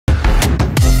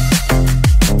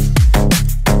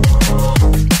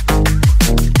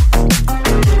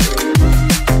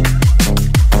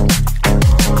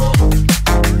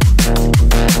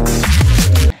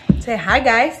Hi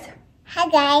guys. Hi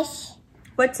guys.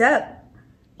 What's up?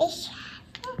 What's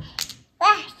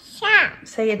up?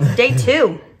 Say it's day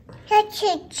 2 What's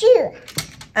you?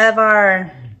 of our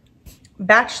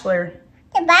Bachelor.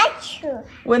 The Bachelor.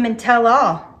 Women tell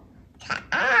all.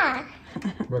 Ah.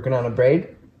 Working on a braid?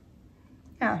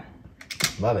 Yeah.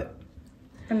 Love it.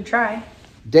 Gonna try.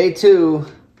 Day 2,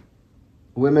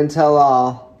 Women Tell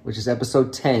All, which is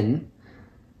episode 10.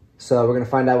 So we're gonna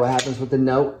find out what happens with the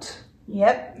note.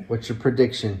 Yep. What's your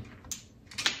prediction?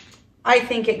 I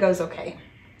think it goes okay.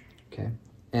 Okay.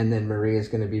 And then Maria's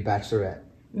gonna be Bachelorette.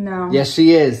 No. Yes,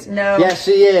 she is. No. Yes,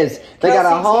 she is. They got a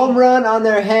Kelsey home run on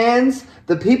their hands.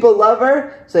 The people love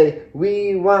her. Say,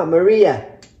 we want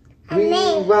Maria. We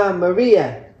want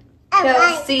Maria.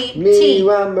 Kelsey We T.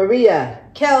 want Maria.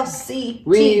 Kelsey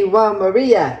We T. want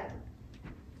Maria.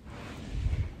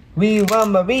 We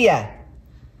want Maria.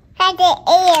 Hi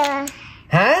the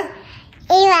Huh?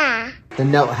 Eva. The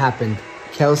note happened.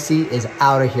 Kelsey is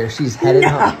out of here. She's headed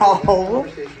home. No.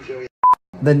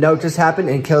 The note just happened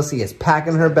and Kelsey is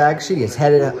packing her bag. She is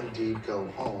headed up.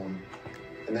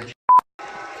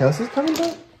 Kelsey's coming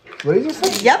back? What did you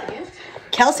say? Yep.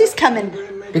 Kelsey's coming.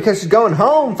 Because she's going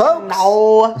home, folks.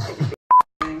 No.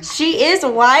 She is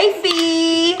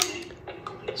wifey.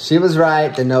 She was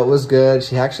right. The note was good.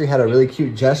 She actually had a really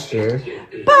cute gesture.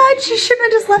 But she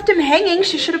shouldn't have just left him hanging.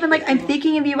 She should have been like, I'm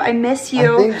thinking of you. I miss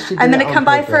you. I think she did I'm going it to on come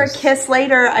by for a purpose. kiss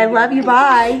later. I love you.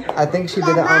 Bye. I think she did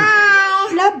it on...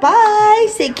 Bye. Bye.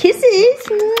 Say kisses.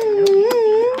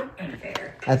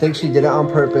 I think she did it on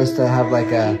purpose to have like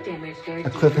a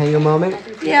cliffhanger moment.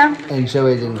 Yeah. And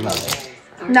Joey didn't love it.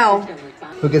 No.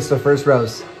 Who gets the first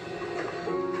rose?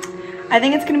 I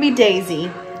think it's going to be Daisy.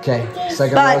 Okay.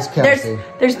 Second rose, But Kelsey.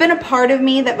 there's been a part of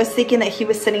me that was thinking that he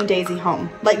was sending Daisy home.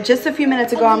 Like just a few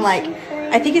minutes ago, I'm like,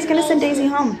 I think he's going to send Daisy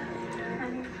home.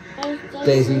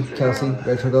 Daisy, Kelsey,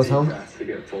 Rachel goes home.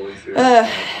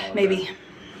 Maybe.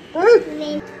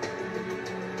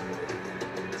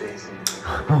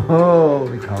 Oh,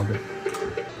 we called it.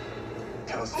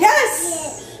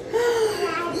 Yes!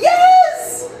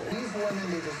 Yes! These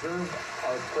women, they deserve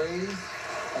our praise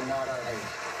and not our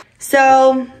hate.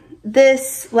 So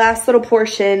this last little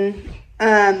portion,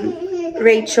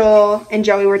 Rachel and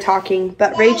Joey were talking,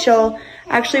 but Rachel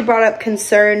actually brought up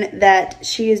concern that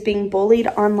she is being bullied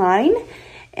online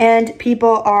and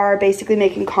people are basically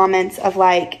making comments of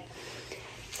like,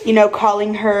 you know,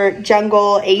 calling her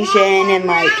jungle Asian and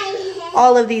like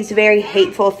all of these very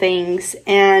hateful things.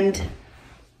 And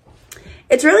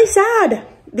it's really sad.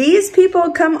 These people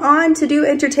come on to do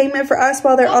entertainment for us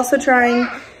while they're also trying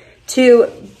to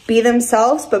be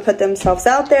themselves, but put themselves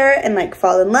out there and like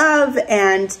fall in love.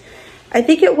 And I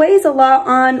think it weighs a lot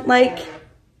on like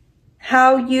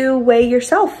how you weigh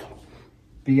yourself.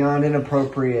 Beyond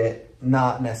inappropriate,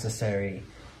 not necessary,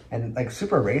 and like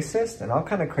super racist and all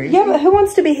kind of crazy. Yeah, but who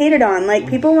wants to be hated on? Like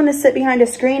people want to sit behind a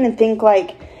screen and think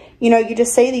like, you know, you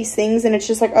just say these things and it's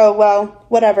just like, oh, well,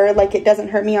 whatever. Like it doesn't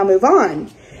hurt me. I'll move on.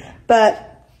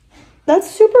 But that's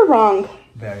super wrong.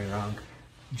 Very wrong.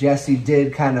 Jesse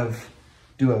did kind of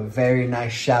do a very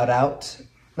nice shout out.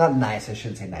 Not nice, I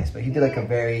shouldn't say nice, but he did like a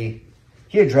very,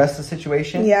 he addressed the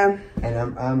situation. Yeah.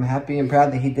 And I'm happy and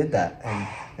proud that he did that. And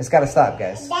it's got to stop,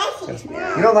 guys.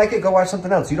 You don't like it, go watch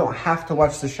something else. You don't have to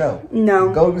watch the show.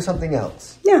 No. Go do something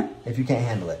else. Yeah. If you can't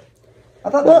handle it. I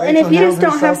thought Well, that and if Rachel you just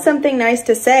handled don't have herself- something nice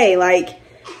to say, like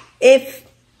if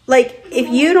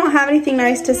you don't have anything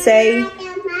nice to say,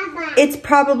 it's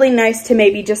probably nice to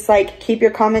maybe just like keep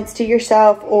your comments to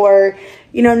yourself or,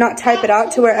 you know, not type it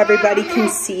out to where everybody can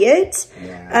see it.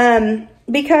 Yeah.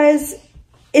 Because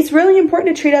it's really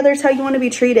important to treat others how you want to be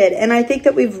treated. And I think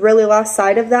that we've really lost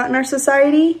sight of that in our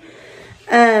society.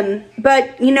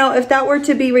 But, you know, if that were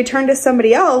to be returned to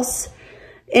somebody else,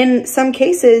 in some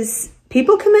cases,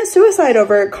 people commit suicide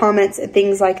over comments and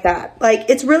things like that. Like,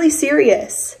 it's really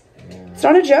serious. Yeah. It's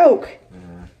not a joke.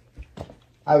 Yeah.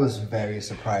 I was very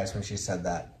surprised when she said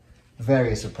that.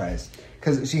 Very surprised.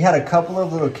 Because she had a couple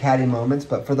of little catty moments,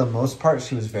 but for the most part,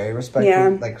 she was very respectful. Yeah.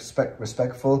 Like,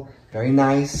 respectful, very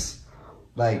nice.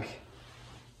 Like,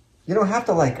 you don't have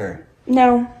to like her.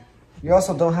 No. You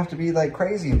also don't have to be, like,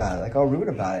 crazy about it. Like, all rude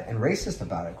about it and racist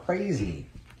about it. Crazy.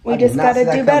 We just gotta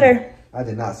do better. I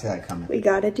did not see that coming. We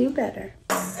gotta do better.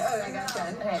 Oh my gosh,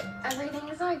 okay. Everything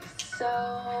is like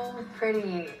so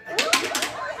pretty.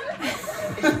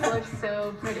 It looks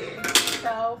so pretty.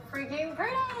 So freaking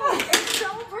pretty. It's so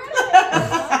pretty.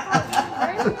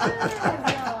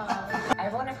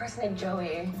 Everyone impersonate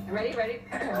Joey. Ready?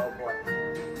 Oh boy.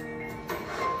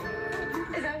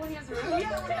 Is that when he has a room? Yeah.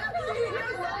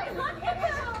 Look at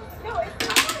him. No, it's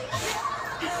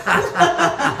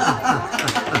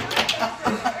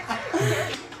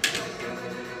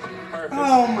perfect.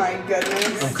 Oh my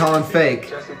goodness. I'm calling fake.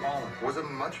 Jesse Palmer Was a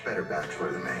much better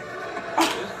bachelor than me.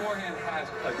 This forehand has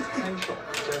potential.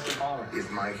 Jesse Palmer Is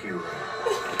my hero.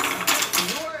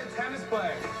 You are a tennis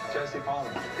player. Jesse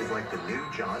Palmer Is like the new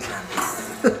John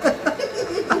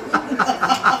Matthews.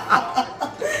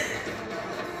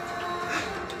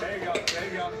 There you go. There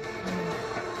you go.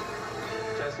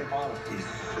 Jesse Palmer. He's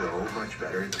so much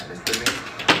better at tennis than me.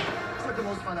 It's like the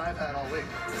most fun I've had all week.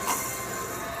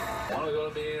 I want to go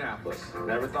to Minneapolis.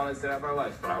 Never thought I'd say that in my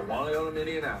life, but I want to go to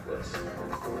Minneapolis.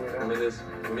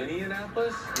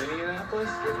 Minneapolis? Minneapolis?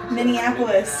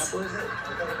 Minneapolis.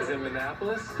 Is it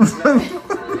Minneapolis? Minneapolis.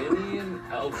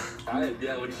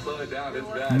 Yeah, when you slow it down, it's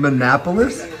bad.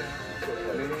 Minneapolis?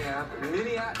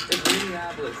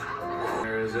 Minneapolis.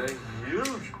 There is a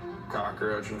huge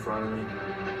cockroach in front of me.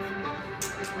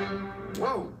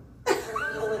 Whoa.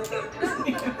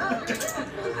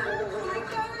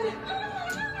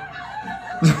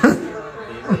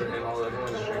 And all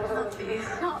everyone's drinking.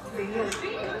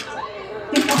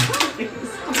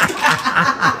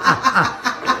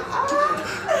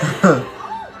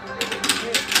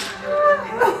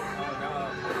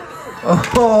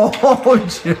 Oh,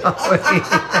 Joey.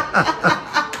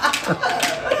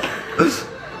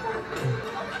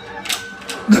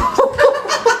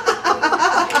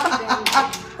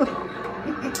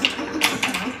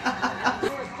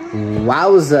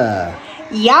 Wowza.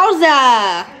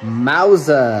 Yowza.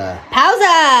 Mauza.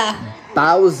 Pauza.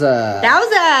 Bowza.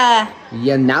 Dowza.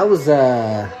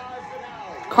 Yanowza.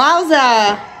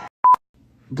 Quowza.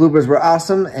 Bloopers were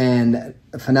awesome, and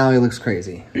the finale looks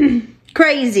crazy.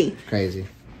 Crazy. Crazy.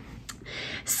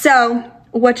 So,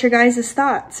 what's your guys'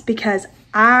 thoughts? Because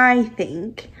I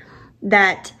think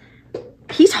that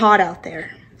he's hot out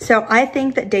there. So, I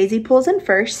think that Daisy pulls in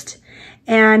first,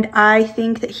 and I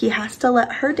think that he has to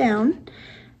let her down.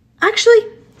 Actually,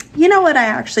 you know what I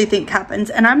actually think happens,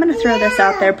 and I'm going to throw this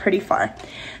out there pretty far.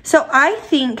 So, I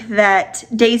think that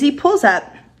Daisy pulls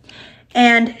up,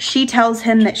 and she tells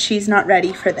him that she's not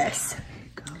ready for this.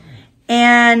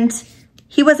 And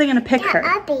he wasn't going to pick her.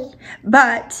 Abby.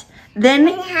 But then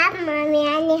I have mommy.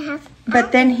 I have.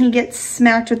 But then he gets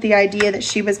smacked with the idea that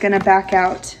she was going to back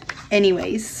out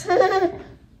anyways,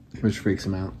 Which freaks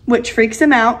him out. which freaks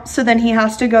him out. So then he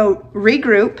has to go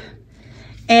regroup,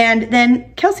 and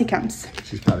then Kelsey comes.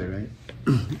 She's probably right.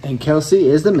 And Kelsey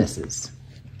is the missus.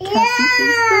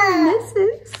 Let's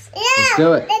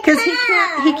do it. Because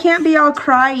he can't be all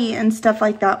cryy and stuff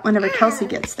like that whenever Kelsey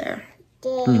gets there.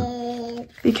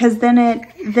 Because then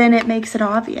it makes it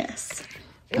obvious.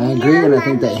 I agree, and I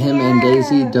think that him and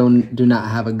Daisy do not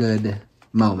have a good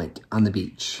moment on the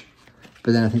beach.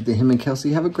 But then I think that him and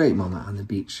Kelsey have a great moment on the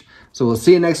beach. So we'll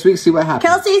see you next week, see what happens.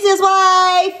 Kelsey's his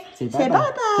wife. Say Say bye-bye.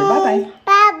 bye-bye. Say bye-bye.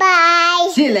 Bye bye.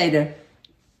 See you later.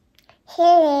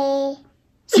 Hey.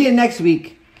 See you next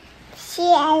week. See you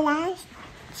last.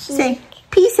 Say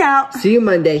peace out. See you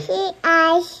Monday. See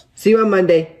us. See you on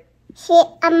Monday. See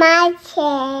on my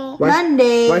chair.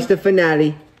 Monday. Watch the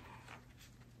finale.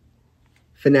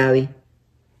 Finale.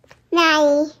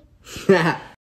 Night.